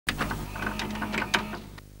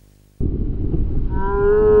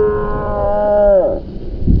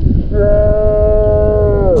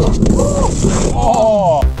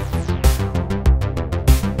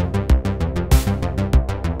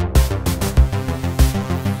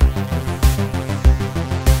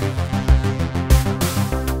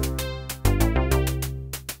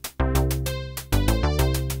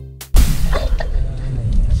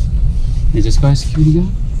just go, security guard.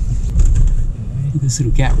 Look at this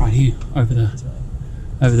little gap right here over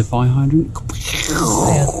the fire hydrant.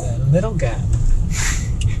 A little gap.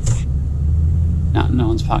 No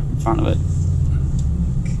one's parked in front of it.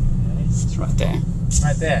 Okay. It's right there.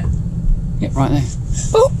 Right there. Yep, right there.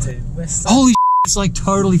 Oh! Dude, we're so Holy shit, it's like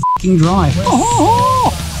totally fucking dry.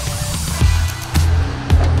 Oh!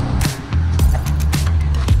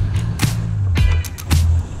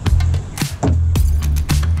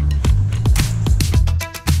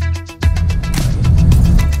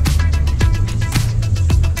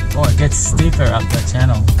 Oh, it gets steeper up the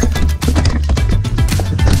channel.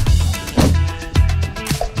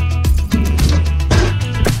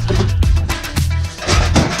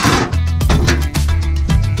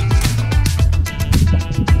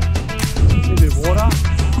 A bit of water.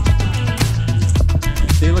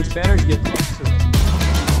 See, it looks better as you get close to it.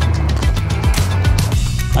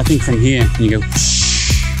 I think from here, you go,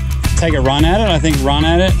 take a run at it. I think run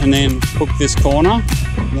at it and then hook this corner.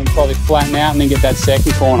 And then probably flatten out and then get that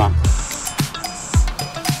second corner.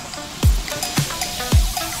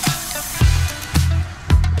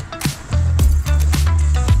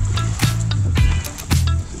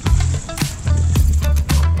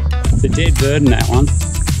 It's a dead bird in that one.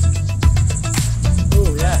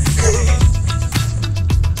 Oh, yeah.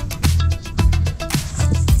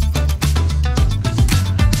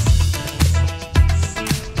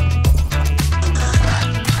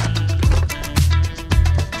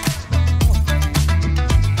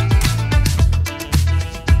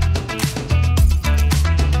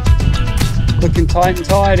 Looking tight and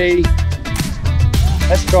tidy.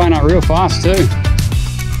 That's drying up real fast too.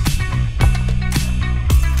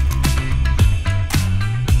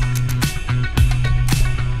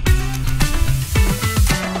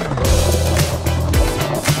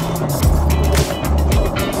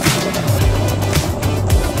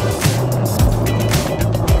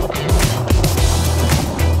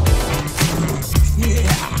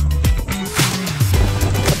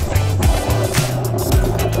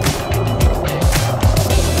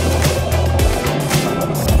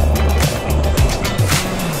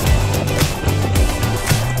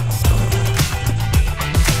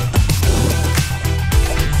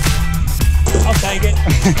 Take it.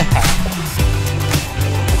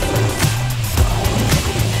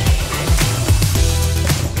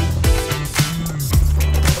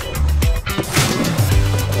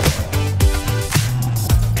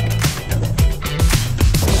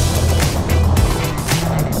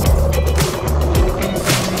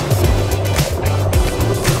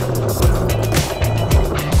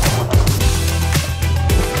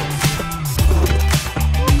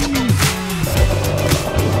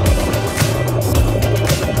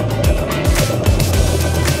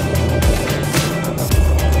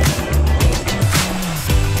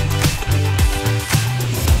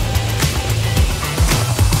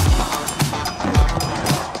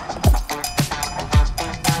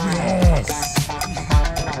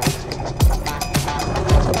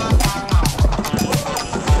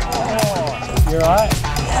 You alright?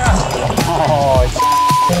 Oh,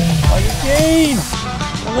 Are you keen?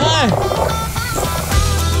 Hello.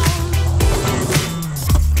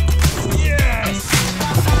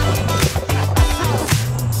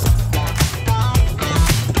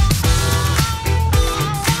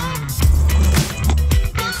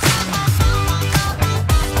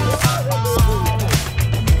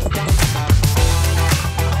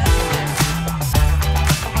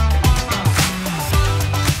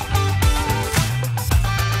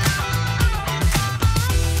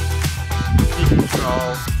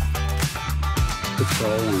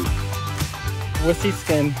 patrolling. Wussy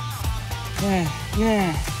skin.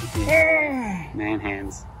 Man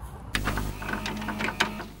hands.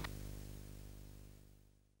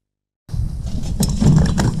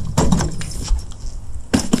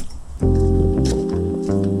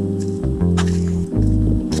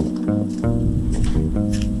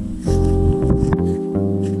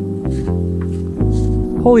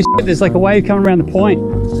 Holy shit, there's like a wave coming around the point.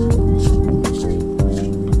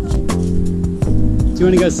 Do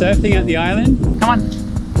you want to go surfing at the island? Come on.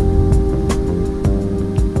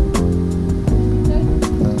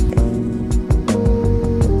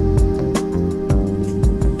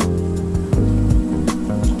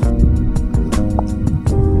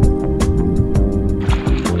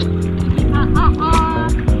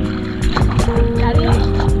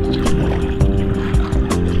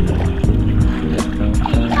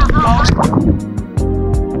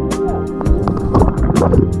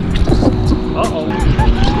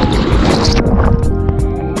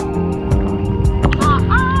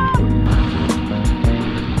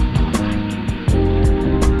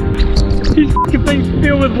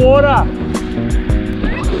 water. Oh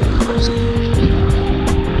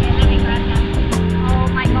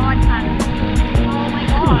my god, son. Oh my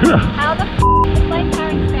god. How the f is this place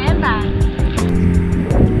carrying sandbags?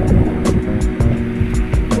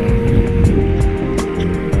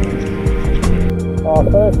 Oh,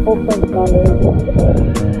 first footprint's not easy.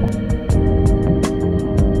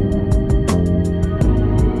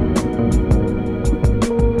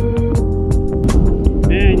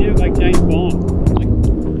 Man, you look like James Bond.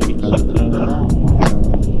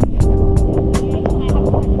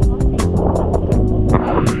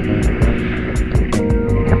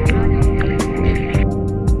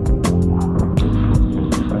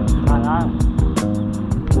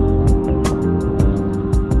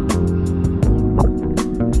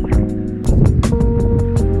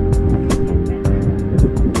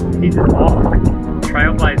 He's an awesome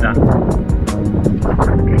trailblazer.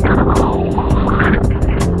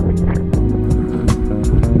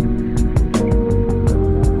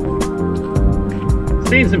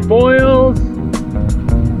 Seen some foils.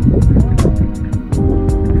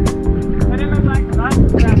 They don't look like the nicest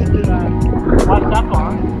stuff to light up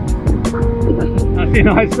on. I see a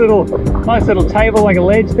nice little table, like a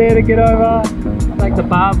ledge there to get over. Like the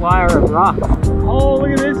barbed wire of rock. Oh,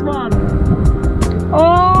 look at this one.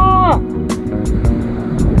 Oh!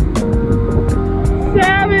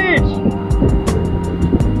 Savage!